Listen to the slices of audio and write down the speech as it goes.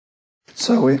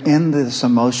So in this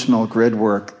emotional grid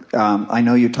work, I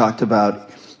know you talked about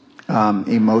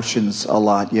emotions a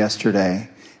lot yesterday,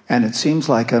 and it seems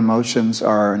like emotions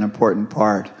are an important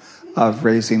part of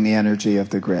raising the energy of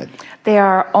the grid. They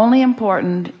are only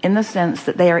important in the sense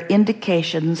that they are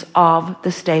indications of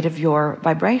the state of your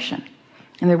vibration.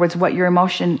 In other words, what your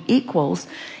emotion equals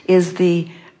is the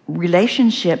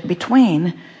relationship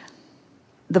between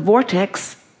the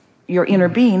vortex, your inner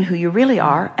being, who you really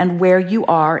are, and where you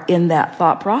are in that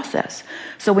thought process.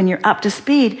 So when you're up to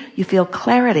speed, you feel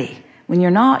clarity. When you're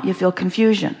not, you feel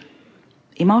confusion,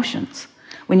 emotions.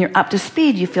 When you're up to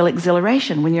speed, you feel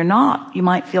exhilaration. When you're not, you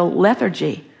might feel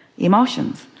lethargy,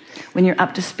 emotions. When you're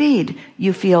up to speed,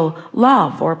 you feel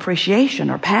love or appreciation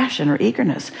or passion or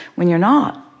eagerness. When you're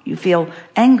not, you feel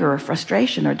anger or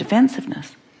frustration or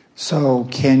defensiveness. So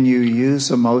can you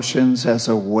use emotions as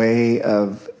a way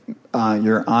of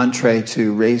your entree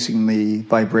to raising the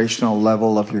vibrational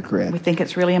level of your grid? We think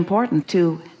it's really important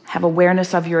to have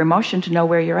awareness of your emotion to know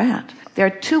where you're at. There are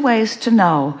two ways to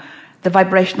know the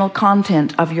vibrational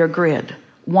content of your grid.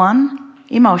 One,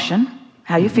 emotion,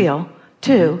 how you feel.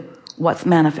 Two, what's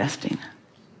manifesting.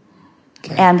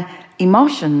 Okay. And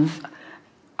emotions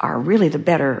are really the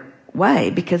better way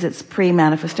because it's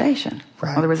pre-manifestation.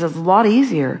 Right. In other words, it's a lot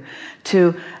easier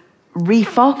to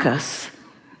refocus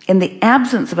in the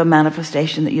absence of a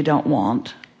manifestation that you don't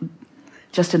want,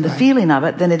 just in the feeling of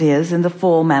it, than it is in the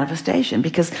full manifestation,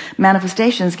 because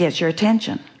manifestations get your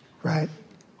attention. Right.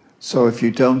 So if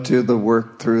you don't do the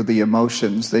work through the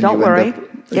emotions, then don't you worry, end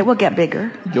up, it will get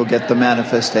bigger. You'll get the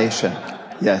manifestation.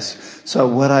 Yes.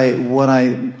 So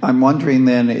I'm wondering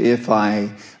then, if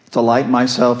I delight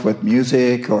myself with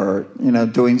music or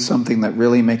doing something that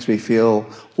really makes me feel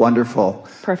wonderful,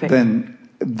 perfect, then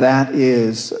that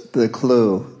is the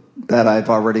clue that I've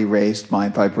already raised my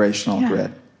vibrational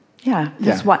grid. Yeah,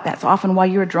 that's often why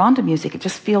you're drawn to music. It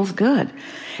just feels good.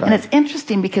 Right. And it's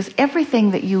interesting because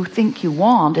everything that you think you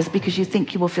want is because you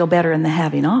think you will feel better in the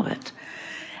having of it.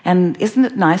 And isn't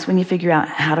it nice when you figure out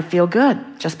how to feel good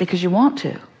just because you want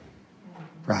to?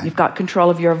 Right. You've got control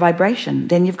of your vibration.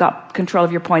 Then you've got control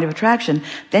of your point of attraction.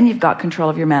 Then you've got control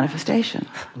of your manifestation.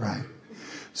 Right.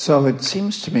 So it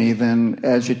seems to me then,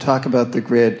 as you talk about the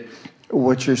grid,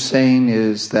 what you're saying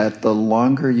is that the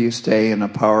longer you stay in a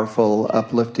powerful,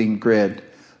 uplifting grid,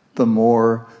 the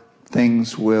more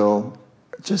things will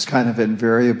just kind of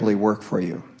invariably work for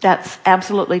you. That's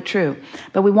absolutely true.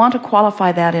 But we want to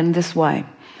qualify that in this way.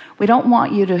 We don't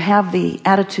want you to have the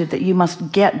attitude that you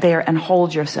must get there and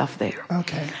hold yourself there.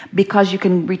 Okay. Because you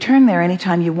can return there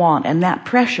anytime you want, and that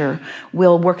pressure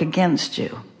will work against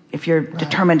you if you're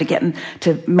determined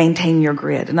to maintain your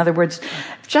grid. In other words,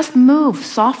 just move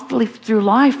softly through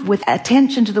life with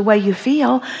attention to the way you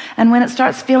feel, and when it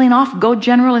starts feeling off, go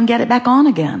general and get it back on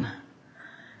again.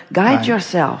 Guide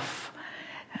yourself.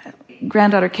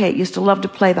 Granddaughter Kate used to love to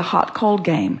play the hot-cold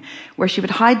game, where she would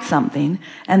hide something,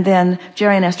 and then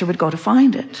Jerry and Esther would go to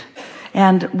find it.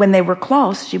 And when they were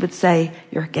close, she would say,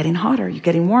 "You're getting hotter, you're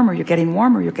getting warmer, you're getting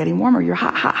warmer, you're getting warmer, you're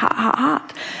hot, hot, hot, hot,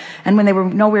 hot." And when they were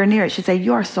nowhere near it, she'd say,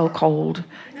 "You are so cold.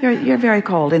 You're very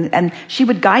cold." And she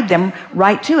would guide them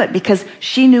right to it because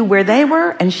she knew where they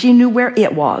were and she knew where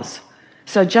it was.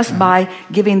 So just by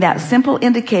giving that simple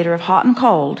indicator of hot and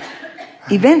cold,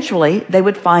 eventually they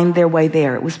would find their way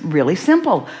there. It was really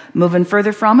simple. Moving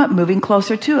further from it, moving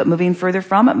closer to it, moving further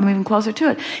from it, moving closer to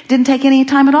it. It didn't take any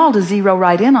time at all to zero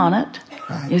right in on it.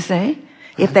 You see?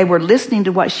 If they were listening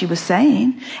to what she was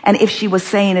saying, and if she was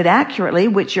saying it accurately,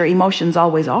 which your emotions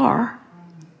always are.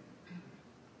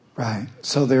 Right.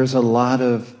 So there's a lot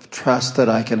of trust that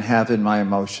I can have in my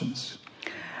emotions.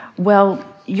 Well,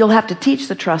 you'll have to teach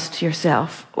the trust to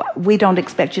yourself. We don't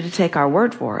expect you to take our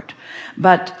word for it.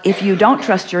 But if you don't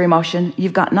trust your emotion,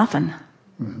 you've got nothing.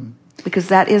 Because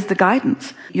that is the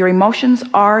guidance. Your emotions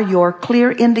are your clear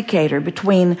indicator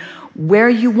between where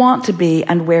you want to be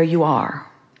and where you are.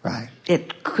 Right.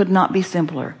 It could not be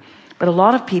simpler. But a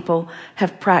lot of people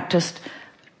have practiced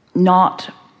not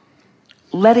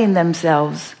letting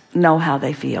themselves know how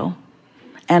they feel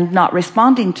and not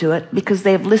responding to it because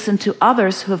they have listened to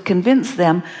others who have convinced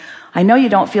them, "I know you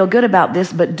don't feel good about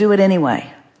this, but do it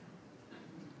anyway."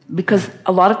 Because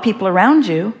a lot of people around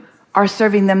you are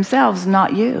serving themselves,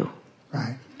 not you.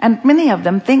 Right. And many of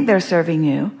them think they're serving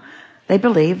you. They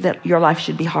believe that your life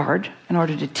should be hard in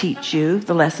order to teach you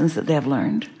the lessons that they have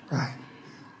learned. Right.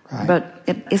 Right. But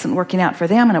it isn't working out for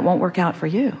them, and it won't work out for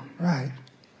you. Right.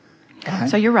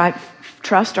 So you're right.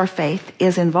 Trust or faith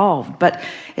is involved, but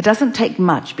it doesn't take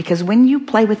much, because when you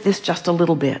play with this just a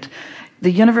little bit,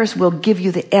 the universe will give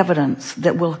you the evidence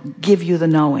that will give you the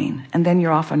knowing, and then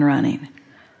you're off and running.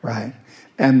 Right.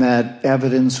 And that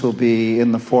evidence will be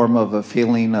in the form of a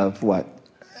feeling of what?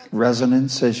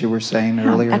 Resonance, as you were saying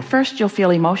earlier? At first you'll feel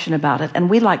emotion about it, and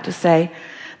we like to say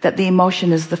that the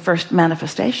emotion is the first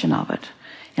manifestation of it.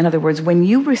 In other words, when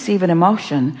you receive an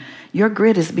emotion, your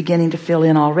grid is beginning to fill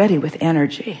in already with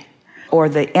energy, or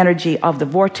the energy of the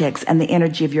vortex and the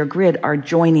energy of your grid are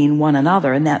joining one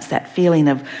another, and that's that feeling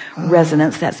of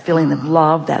resonance, that's feeling of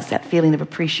love, that's that feeling of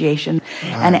appreciation.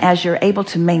 And as you're able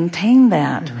to maintain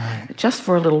that just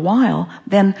for a little while,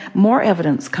 then more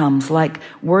evidence comes, like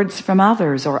words from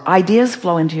others, or ideas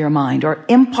flow into your mind, or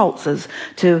impulses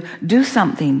to do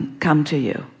something come to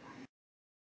you.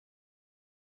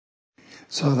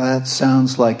 So that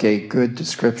sounds like a good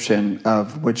description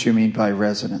of what you mean by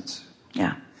resonance.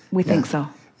 Yeah, we think so.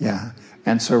 Yeah.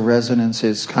 And so resonance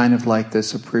is kind of like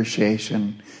this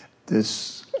appreciation,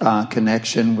 this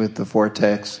connection with the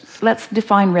vortex. Let's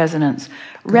define resonance.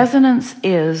 Resonance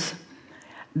is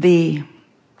the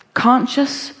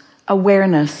conscious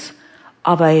awareness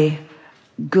of a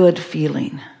good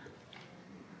feeling.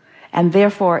 And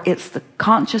therefore, it's the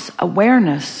conscious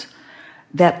awareness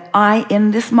that I,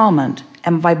 in this moment,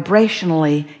 am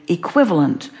vibrationally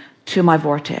equivalent to my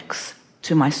vortex,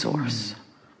 to my source,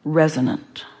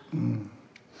 resonant.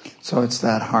 So it's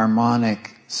that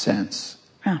harmonic sense.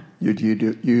 Yeah.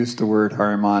 You used the word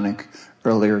harmonic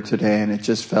earlier today, and it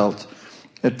felt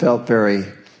very,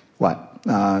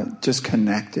 just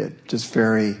connected, just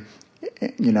very,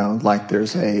 like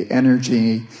there's a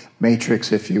energy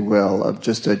matrix, if you will, of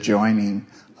just a joining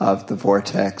of the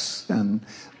vortex and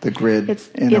the grid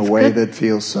in a way that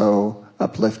feels so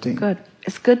uplifting. Good.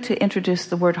 It's good to introduce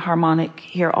the word harmonic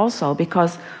here also,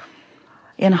 because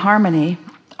in harmony,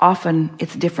 often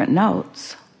it's different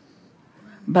notes,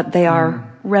 but they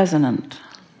are resonant.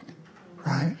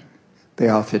 Right. They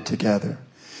all fit together.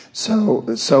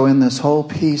 So in this whole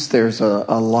piece, there's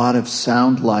a lot of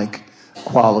sound-like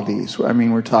qualities. I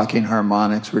mean, we're talking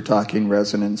harmonics, we're talking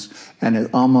resonance, and it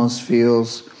almost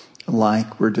feels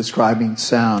like we're describing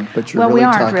sound, but you're really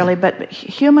talking... Well, we aren't really, but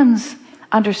humans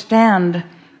understand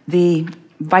the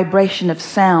vibration of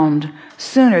sound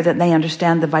sooner than they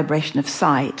understand the vibration of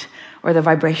sight, or the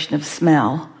vibration of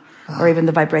smell, or even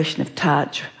the vibration of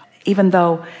touch. Even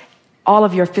though all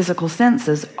of your physical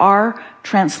senses are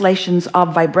translations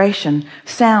of vibration,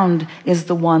 sound is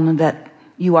the one that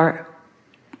you are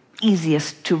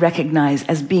easiest to recognize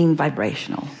as being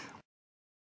vibrational.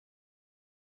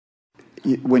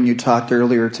 When you talked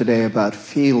earlier today about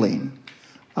feeling,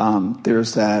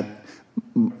 there's that,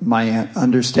 my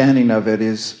understanding of it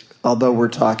is, although we're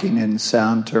talking in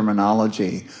sound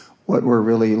terminology, what we're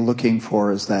really looking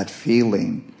for is that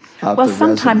feeling of the resonance.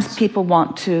 Well, sometimes people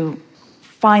want to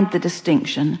find the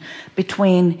distinction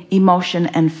between emotion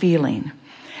and feeling.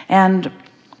 And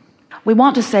we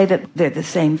want to say that they're the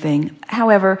same thing.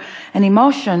 However, an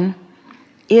emotion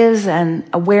is an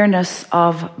awareness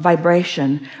of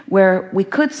vibration, where we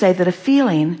could say that a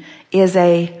feeling is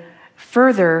a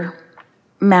further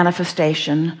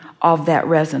manifestation of that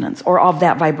resonance or of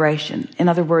that vibration. In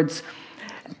other words,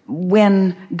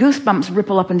 when goosebumps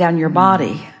ripple up and down your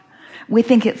body, we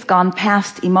think it's gone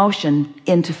past emotion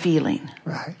into feeling.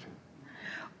 Right.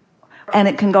 And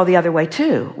it can go the other way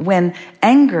too. When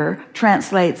anger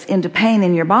translates into pain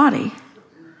in your body,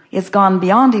 it's gone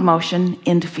beyond emotion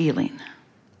into feeling.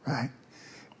 Right.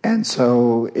 And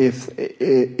so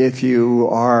if you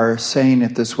are saying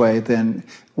it this way, then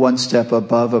one step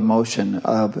above emotion,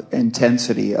 of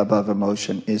intensity above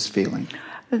emotion, is feeling.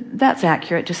 That's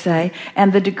accurate to say.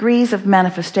 And the degrees of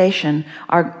manifestation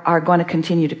are going to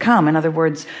continue to come. In other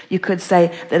words, you could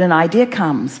say that an idea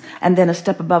comes, and then a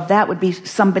step above that would be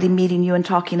somebody meeting you and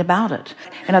talking about it.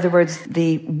 In other words,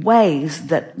 the ways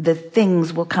that the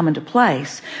things will come into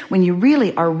place when you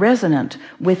really are resonant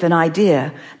with an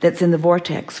idea that's in the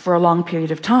vortex for a long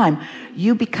period of time,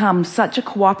 you become such a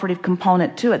cooperative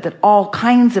component to it that all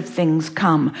kinds of things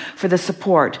come for the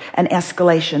support and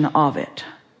escalation of it.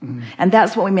 And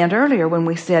that's what we meant earlier when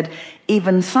we said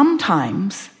even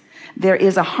sometimes there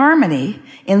is a harmony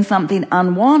in something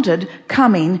unwanted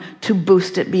coming to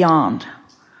boost it beyond.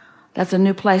 That's a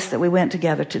new place that we went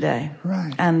together today.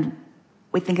 Right. And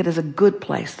we think it is a good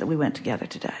place that we went together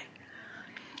today.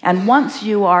 And once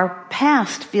you are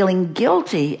past feeling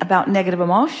guilty about negative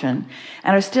emotion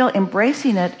and are still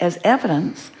embracing it as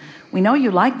evidence, we know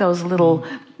you like those little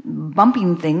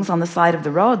bumping things on the side of the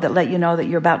road that let you know that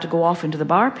you're about to go off into the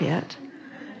bar pit.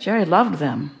 Jerry loved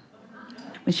them.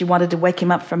 When she wanted to wake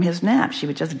him up from his nap, she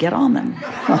would just get on them.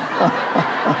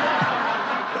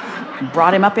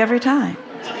 Brought him up every time.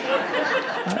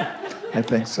 I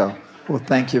think so. Well,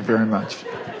 thank you very much.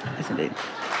 Yes, indeed.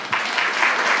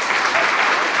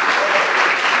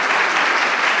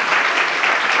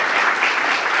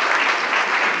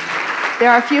 There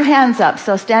are a few hands up,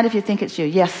 so stand if you think it's you.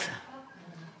 Yes.